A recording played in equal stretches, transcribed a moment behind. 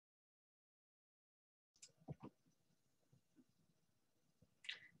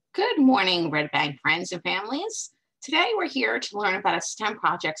Good morning, Red Bank friends and families. Today we're here to learn about a STEM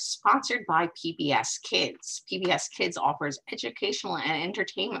project sponsored by PBS Kids. PBS Kids offers educational and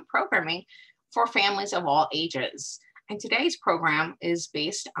entertainment programming for families of all ages. And today's program is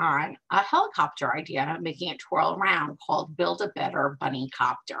based on a helicopter idea, making it twirl around, called Build a Better Bunny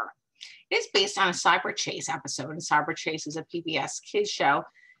Copter. It is based on a Cyberchase episode, and Cyberchase is a PBS Kids show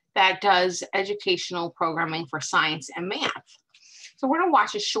that does educational programming for science and math. So we're gonna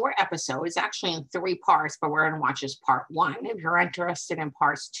watch a short episode. It's actually in 3 parts, but we're gonna watch this part 1. If you're interested in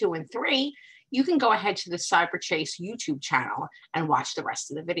parts 2 and 3, you can go ahead to the Cyberchase YouTube channel and watch the rest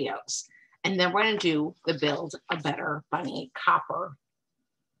of the videos. And then we're gonna do the Build a Better Bunny Copter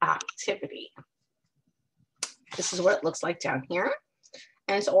activity. This is what it looks like down here.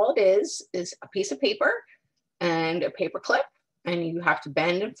 And so all it is a piece of paper and a paper clip, and you have to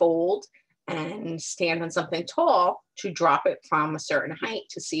bend and fold and stand on something tall to drop it from a certain height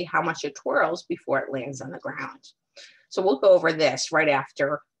to see how much it twirls before it lands on the ground. So we'll go over this right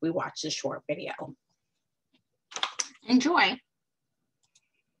after we watch the short video. Enjoy.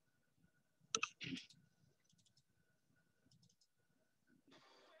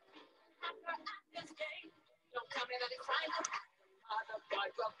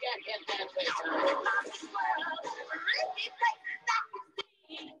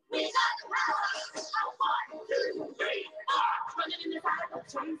 We got running in the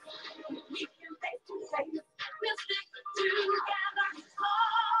Cyberchase. We can face to face. We'll stick together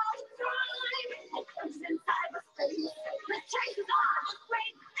all the time. It's in cyberspace. The chases are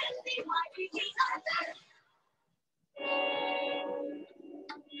great, and they might be others.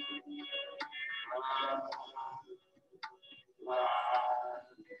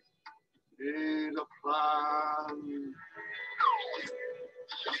 Need a plan.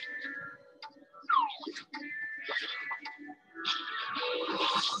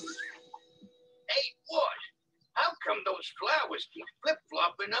 Hey, Ward, how come those flowers keep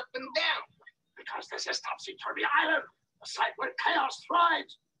flip-flopping up and down? Because this is Topsy-Turvy Island, a site where chaos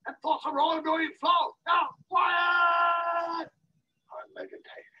thrives and thoughts are all going flow. Now, quiet! I'm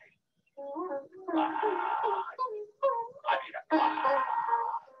meditating.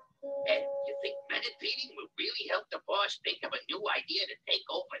 And you think meditating will really help the boss think of a new idea to take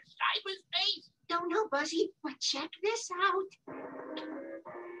over cyberspace? Don't know, Buzzy, but check this out.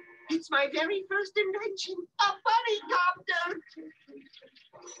 It's my very first invention, a bunny copter.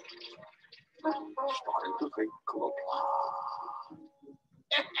 Starting to think of a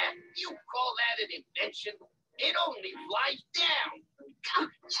plan. You call that an invention? It only flies down.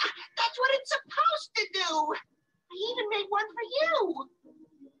 That's what it's supposed to do. I even made one for you.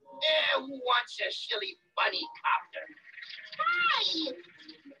 Who wants a silly bunny copter? Hi.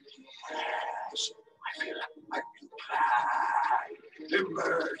 Yes, I feel like a new plan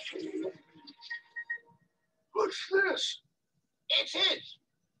emerging. What's this? It's his.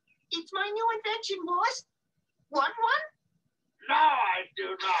 It's my new invention, boss. Want one? No, I do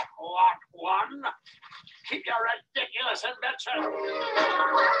not want one. Keep your ridiculous invention.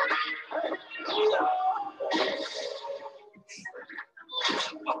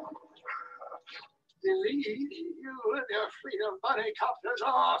 Believe you and your fleet of bunny copters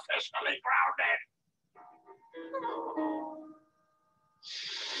are officially grounded.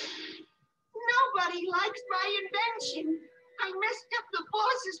 Nobody likes my invention. I messed up the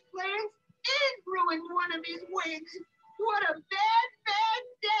boss's plans and ruined one of his wigs. What a bad, bad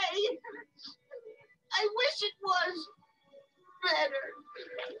day. I wish it was better.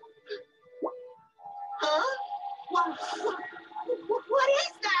 Huh? What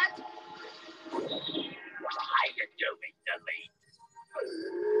is that? How you doing, Delete?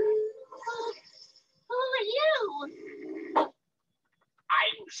 Who are you?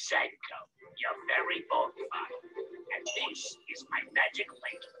 I'm Senko, your Fairy Borg Father, and this is my magic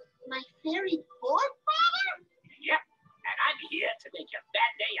lady. My Fairy Borg Father? Yep, and I'm here to make your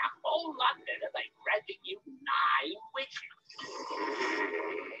bad day a whole lot better by granting you 9 wishes.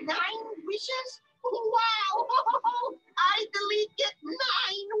 9 wishes? Wow! I delete get 9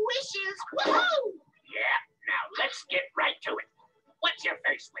 wishes! Woohoo! Yeah, now let's get right to it. What's your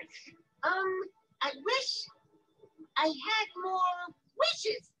first wish? I wish I had more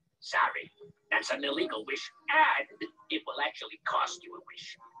wishes. Sorry, that's an illegal wish, and it will actually cost you a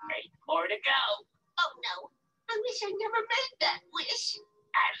wish. 8 more to go. Oh no, I wish I never made that wish.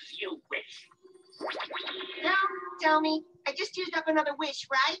 As you wish. No, tell me, I just used up another wish,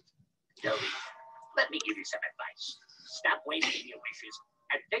 right? Delete. Let me give you some advice. Stop wasting your wishes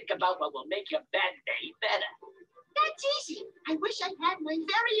and think about what will make your bad day better. That's easy. I wish I had my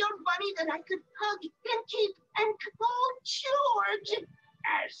very own bunny that I could hug and keep and call George.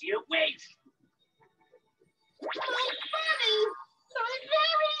 As you wish. Oh, Bunny! My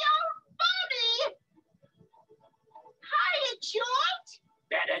very own Bunny! Hiya, George!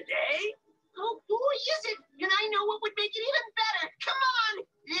 Better day? Oh, boy, is it? And I know what would make it even better. Come on!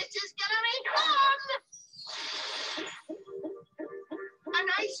 This is gonna be fun! An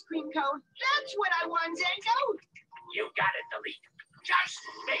ice cream cone. That's what I want, Zanko. You got it, Delete. Just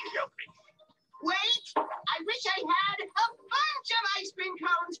make your wish. Wait, I wish I had a bunch of ice cream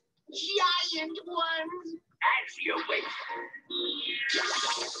cones. Giant ones. As you wish.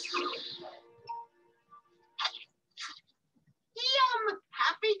 Yum!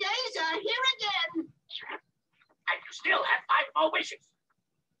 Happy days are here again. And you still have 5 more wishes.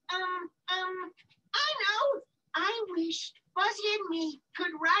 I know. I wish Fuzzy and me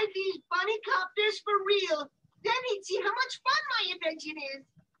could ride these Bunny Copters for real. Then he'd see how much fun my invention is.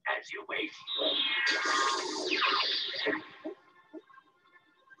 As you wish.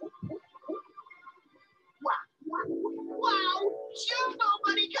 Wow! Jumbo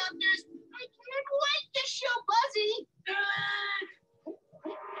Bunny Copters! I can't wait to show Buzzy! I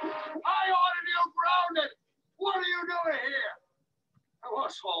ordered you grounded. What are you doing here?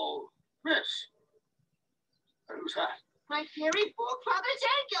 Oh, miss. Who's that? My Fairy Borg Father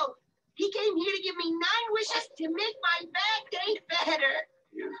Zanko! He came here to give me 9 wishes to make my bad day better!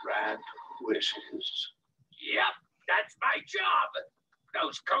 You grant wishes. Yep, that's my job.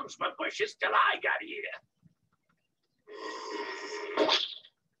 Those cones were wishes till I got here.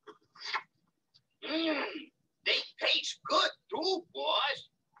 They taste good too, boss.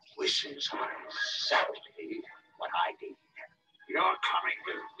 Wishes are exactly what I need. You're coming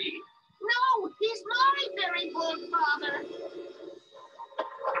with me. No! He's my Fairy Borg Father!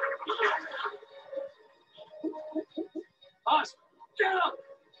 Us, get up!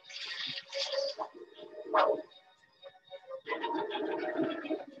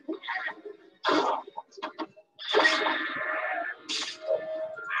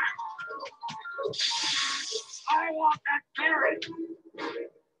 I want that carrot.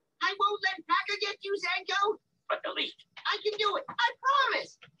 I won't let Packer get you, Zanko! But Delete, I can do it! I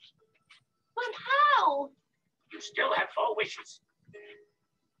promise! But how? you still have 4 wishes.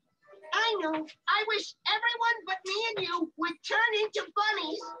 I know. I wish everyone but me and you would turn into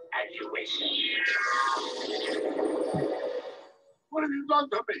bunnies. As you wish. What have you done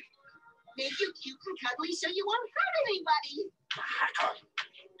to me? Make you cute and cuddly so you won't hurt anybody.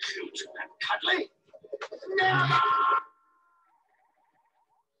 Cute and cuddly? Never!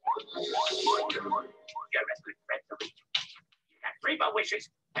 You're a good friend, Delete. You got 3 more wishes,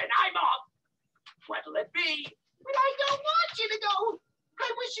 and I'm off. What'll it be? But I don't want you to go.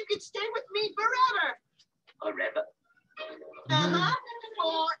 I wish you could stay with me forever. Forever. Uh-huh.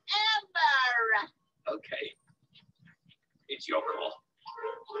 Forever. Okay. It's your call.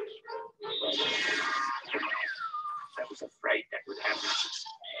 I was afraid that would happen.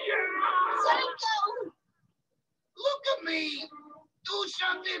 Zanko! Look at me! Do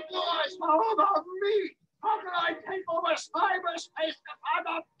something, boss! How about me? How can I take over cyberspace if I'm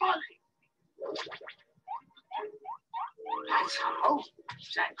a bunny? That's how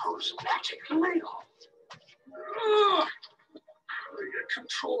Zanko's magic ladle. We get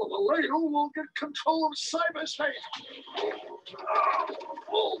control of the ladle, we'll get control of cyberspace.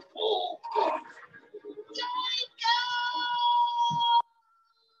 Zanko!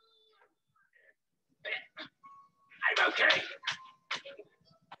 I'm okay.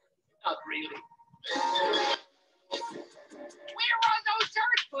 Not really. Where are those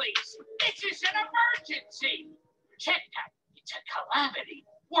earthquakes? This is an emergency. Check that. It's a calamity.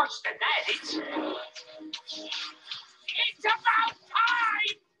 Worse than that, it's about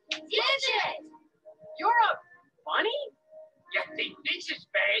time! Is it? You're a bunny? You think this is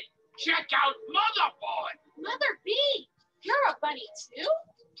bad? Check out Motherboard. Mother Bee, you're a bunny too?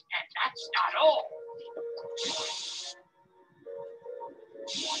 And that's not all.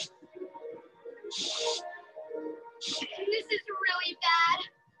 This is really bad.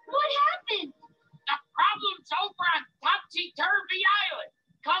 What happened? The problem's over on Topsy-Turvy Island.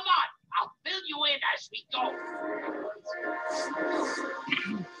 Come on, I'll fill you in as we go.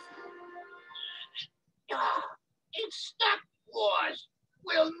 It's stuck, boss.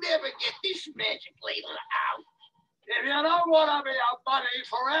 We'll never get this magic ladle out. If you don't want to be a bunny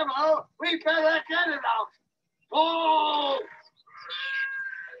forever, we better get it out. Oh!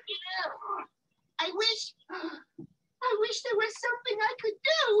 I wish there was something I could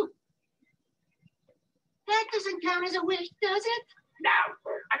do. That doesn't count as a wish, does it? Now,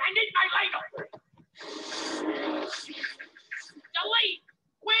 and I need my ladle. Delete.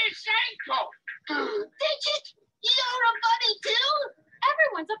 Where's Zanko? Digit, you're a bunny too?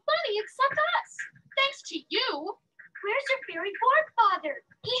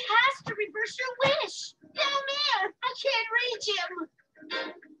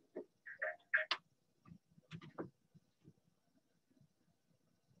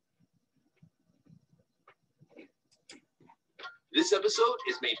 episode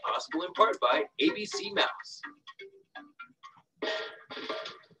is made possible in part by ABC Mouse.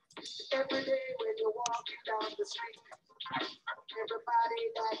 Every day when you're walking down the street, everybody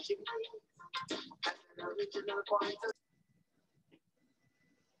that you meet has an original point of.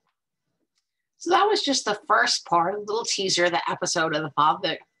 So that was just the first part, a little teaser of the episode of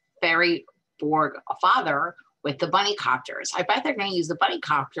the Fairy Borg Father with the Bunny Copters. I bet they're going to use the Bunny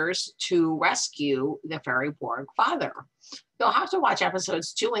Copters to rescue the Fairy Borg Father. You'll have to watch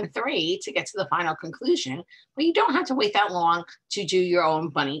episodes 2 and 3 to get to the final conclusion, but you don't have to wait that long to do your own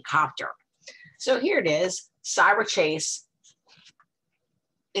Bunny Copter. So here it is, Cyberchase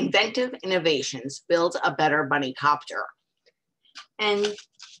Inventive Innovations builds a better Bunny Copter. And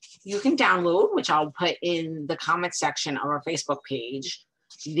you can download, which I'll put in the comment section of our Facebook page,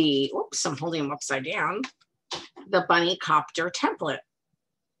 I'm holding them upside down, the Bunny Copter template,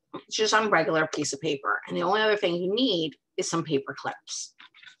 which is on a regular piece of paper. And the only other thing you need is some paper clips.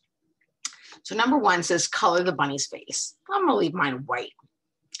 So number 1 says color the bunny's face. I'm gonna leave mine white.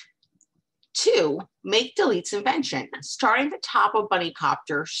 2, make Delete's invention. Starting at the top of Bunny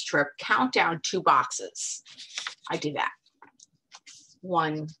Copter strip, count down 2 boxes. I do that.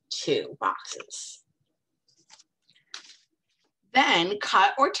 1, 2 boxes. Then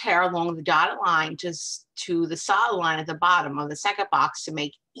cut or tear along the dotted line to the solid line at the bottom of the second box to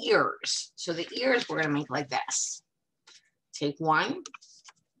make ears. So the ears we're going to make like this. Take 1,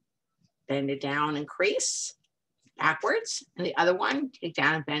 bend it down and crease backwards, and the other one, take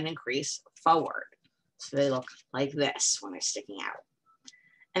down and bend and crease forward. So they look like this when they're sticking out.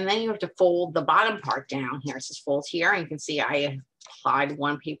 And then you have to fold the bottom part down here. It says fold here, and you can see I applied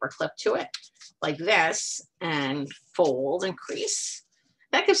 1 paper clip to it like this and fold and crease.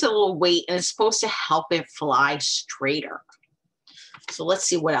 That gives it a little weight and it's supposed to help it fly straighter. So let's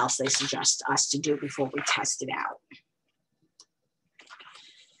see what else they suggest us to do before we test it out.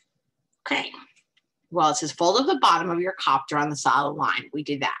 Okay, well, it says fold up the bottom of your copter on the solid line. We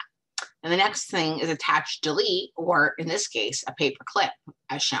did that. And the next thing is attach delete, or in this case, a paper clip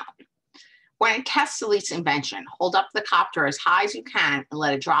as shown. When it tests Delete's invention, hold up the copter as high as you can and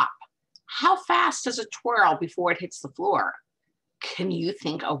let it drop. How fast does it twirl before it hits the floor? Can you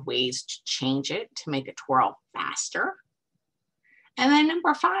think of ways to change it to make it twirl faster? And then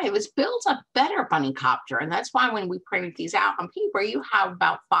number 5 is build a better Bunny Copter. And that's why when we printed these out on paper, you have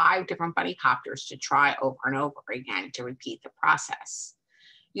about 5 different Bunny Copters to try over and over again to repeat the process.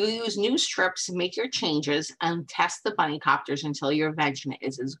 You'll use new strips to make your changes and test the Bunny Copters until your invention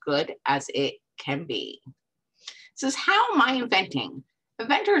is as good as it can be. It says, how am I inventing?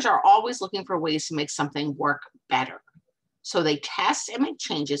 Inventors are always looking for ways to make something work better. So they test and make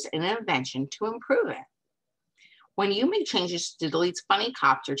changes in an invention to improve it. When you make changes to Delete's Bunny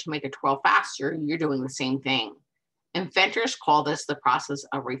Copter to make it twirl faster, you're doing the same thing. Inventors call this the process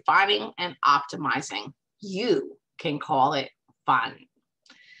of refining and optimizing. You can call it fun.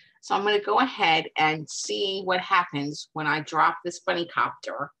 So I'm going to go ahead and see what happens when I drop this Bunny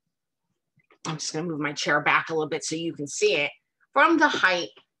Copter. I'm just going to move my chair back a little bit so you can see it from the height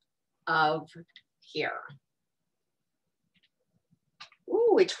of here.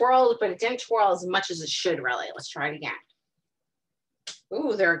 Ooh, it twirled, but it didn't twirl as much as it should really. Let's try it again.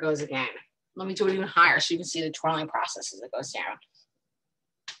 Ooh, there it goes again. Let me do it even higher so you can see the twirling process as it goes down.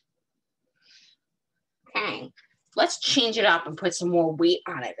 Okay, let's change it up and put some more weight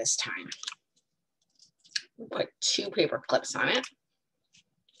on it this time. We'll put 2 paper clips on it.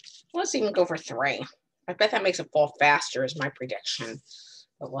 Let's even go for 3. I bet that makes it fall faster is my prediction,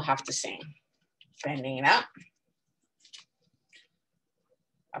 but we'll have to see. Bending it up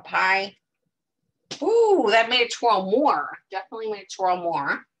high. Ooh, that made it twirl more. Definitely made it twirl more.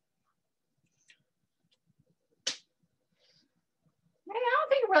 And I don't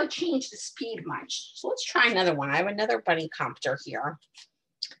think it really changed the speed much. So let's try another one. I have another Bunny Copter here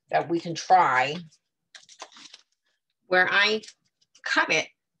that we can try where I cut it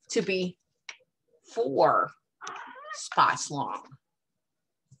to be 4 spots long.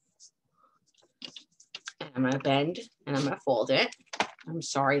 And I'm going to bend and I'm going to fold it. I'm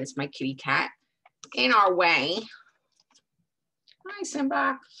sorry, that's my kitty cat in our way. Hi,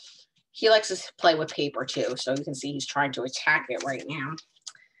 Simba. He likes to play with paper too, so you can see he's trying to attack it right now.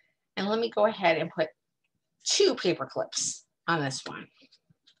 And let me go ahead and put 2 paper clips on this one.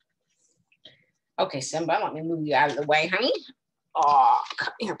 Okay, Simba, let me move you out of the way, honey. Oh,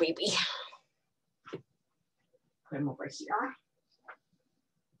 come here, baby. Put him over here.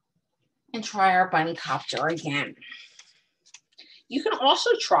 And try our Bunny Copter again. You can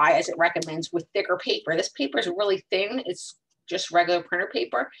also try, as it recommends, with thicker paper. This paper is really thin. It's just regular printer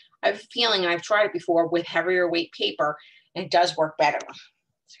paper. I have a feeling, and I've tried it before, with heavier weight paper, And it does work better.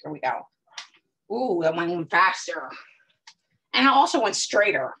 So here we go. Ooh, that went even faster. And it also went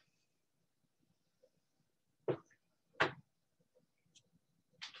straighter.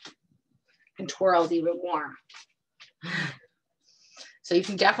 And twirled even more. So you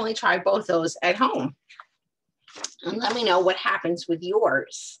can definitely try both those at home. And let me know what happens with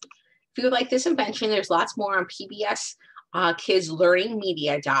yours. If you like this invention, there's lots more on PBS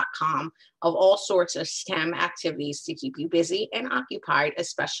kidslearningmedia.com of all sorts of STEM activities to keep you busy and occupied,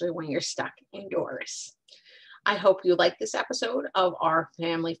 especially when you're stuck indoors. I hope you like this episode of our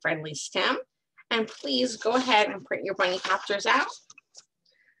family-friendly STEM. And please go ahead and print your bunny copters out.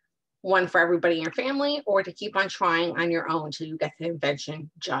 One for everybody in your family, or to keep on trying on your own till you get the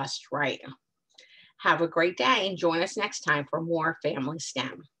invention just right. Have a great day and join us next time for more Family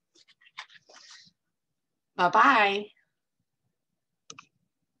STEM. Bye-bye.